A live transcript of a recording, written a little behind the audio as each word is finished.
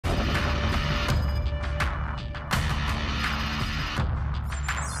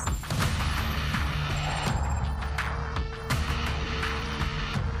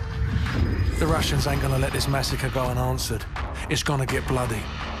Russians ain't gonna let this massacre go unanswered. It's gonna get bloody.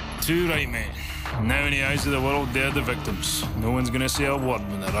 Too right, mate. Now in the eyes of the world, they're the victims. No one's gonna say a word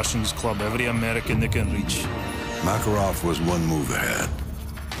when the Russians club every American they can reach. Makarov was one move ahead.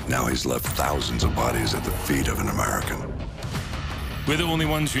 Now he's left thousands of bodies at the feet of an American. We're the only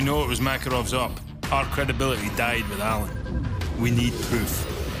ones who know it was Makarov's op. Our credibility died with Allen. We need proof.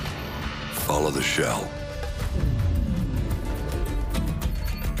 Follow the shell.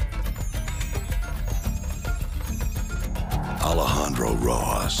 Alejandro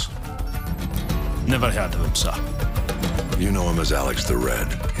Rojas. Never heard of him, sir. You know him as Alex the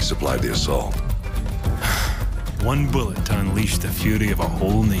Red. He supplied the assault. One bullet to unleash the fury of a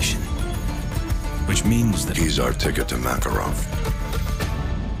whole nation. Which means that he's our ticket to Makarov.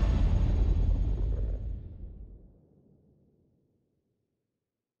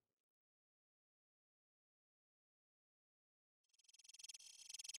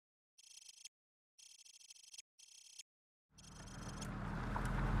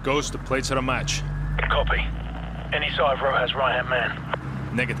 Ghost, the plates are a match. Copy. Any sign of Rojas' right-hand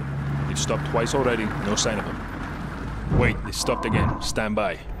man? Negative. They've stopped twice already, no sign of him. Wait, they stopped again. Stand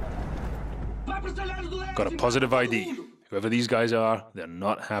by. Got a positive ID. Whoever these guys are, they're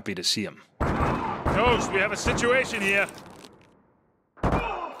not happy to see him. Ghost, we have a situation here.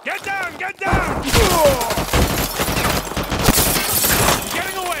 Get down! Get down!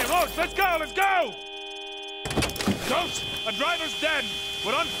 Getting away! Roach, let's go! Let's go! Ghost, a driver's dead.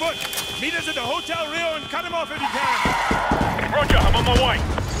 We're on foot. Meet us at the Hotel Rio and cut him off if you can. Roger, I'm on my way.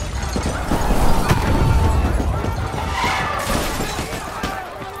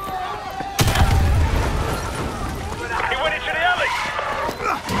 He went into the alley.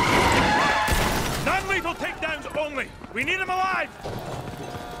 Non-lethal takedowns only. We need him alive.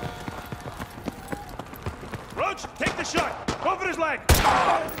 Roach, take the shot. Go for his leg.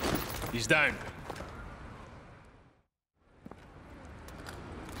 He's down.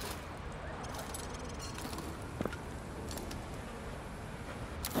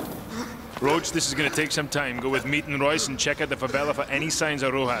 Roach, this is gonna take some time. Go with Meat and Royce and check out the favela for any signs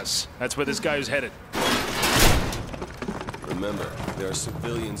of Rojas. That's where this guy is headed. Remember, there are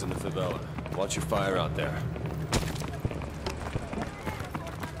civilians in the favela. Watch your fire out there.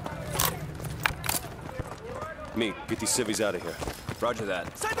 Meat, get these civvies out of here. Roger that.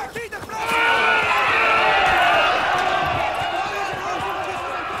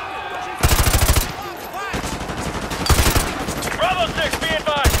 Bravo 6, be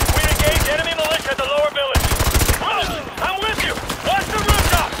advised. We engaged enemy militia at the lower village. Roach, I'm with you. Watch the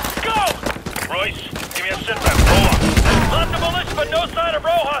rooftop. Go! Royce, give me a sit rep. Over. Lots of militia, but no sign of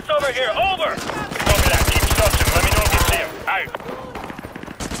Rojas over here. Over. Copy that. Keep searching. Let me know if you see him. Out.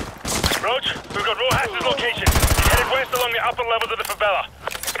 Roach, we've got Rojas' location. He's headed west along the upper levels of the favela.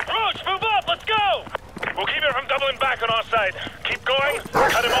 Roach, move up. Let's go. We'll keep him from doubling back on our side. Keep going.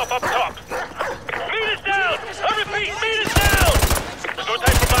 Cut him off up top. Meet us down. I repeat, meet us down. There's no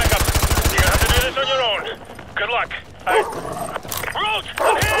time for backup. You're gonna have to do this on your own. Good luck. Roach,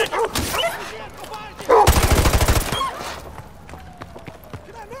 ahead!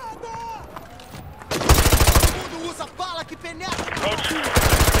 Roach,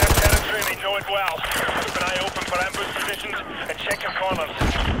 step territory, they know it well. Keep an eye open for ambush positions and check your corners.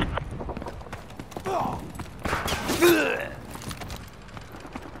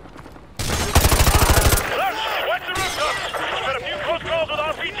 Watch the rooftops! We've had a few close calls with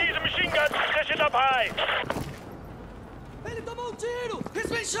RPGs and machine guns positioned up high. He's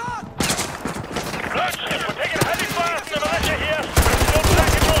been shot! Roach, we're taking heavy fire from the militia here, but it's still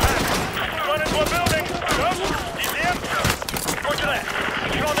back in your hands. We've run into a building. Roach, do you see him? Roger that.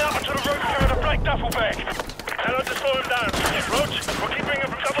 He's on out onto the roof carrying a black duffel bag. Tell her to slow him down. Roach, we're keeping him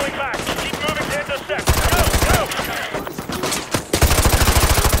from doubling back. Keep moving to intercept. Go, go!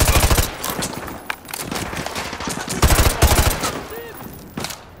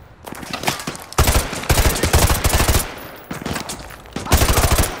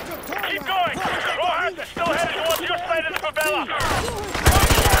 Keep going! Rojas is still headed towards your side of the favela!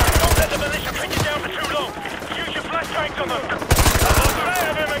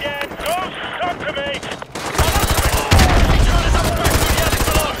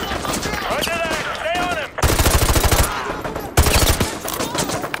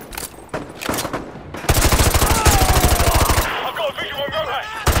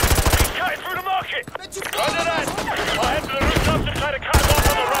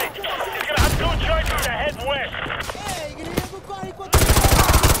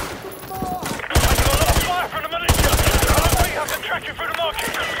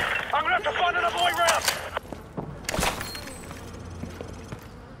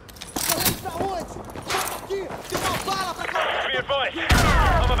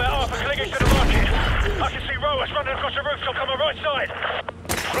 I'm about half a click into the market. I can see rowers running across the rooftop on my right side.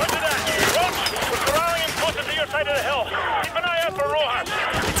 Roger that. Roach, we're corralling him closer to your side of the hill. Keep an eye out for Rojas.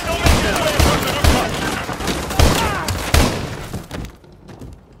 He's still making his way across the rooftop.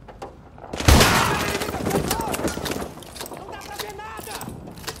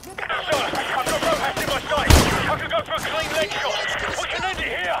 Sir, I've got Rojas in my sight. I can go for a clean leg shot. We can end it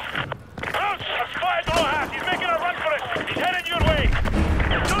here. Roach, I've spotted Rojas. He's making a run for it. He's headed your way.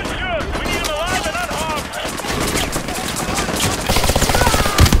 Don't shoot. We need him alive and unharmed.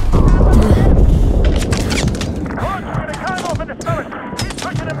 Roach, we're gonna cut him off in the stomach. Keep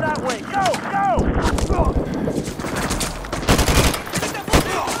pushing him that way. Go, go!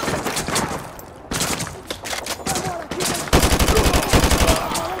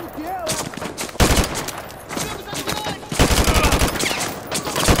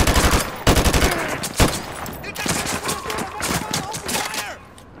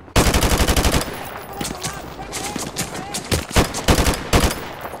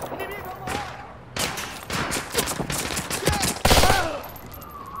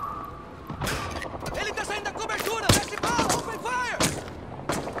 Ele tá saindo da cobertura! Desce bala! Open fire!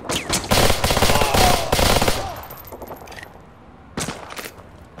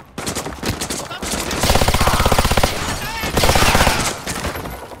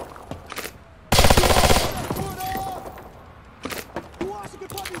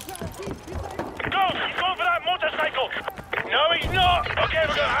 Go! He's going for that motorcycle! No, he's not! Okay,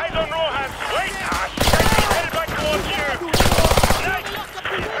 we've got eyes on Rojas. Wait! Ah, shit! He's headed back towards you! Nice!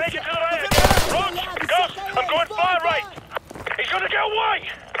 He's breaking to the right again! Roach! Ghost! I'm going far right! He's gonna get away!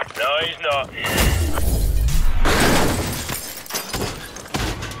 No, he's not.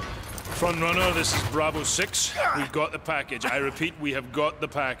 Front runner, this is Bravo 6. We've got the package. I repeat, we have got the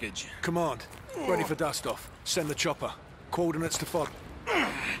package. Command, ready for dust-off. Send the chopper. Coordinates to fog.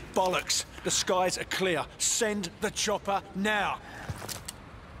 Bollocks! The skies are clear. Send the chopper now!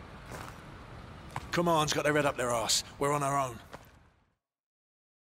 Command's got their head up their arse. We're on our own.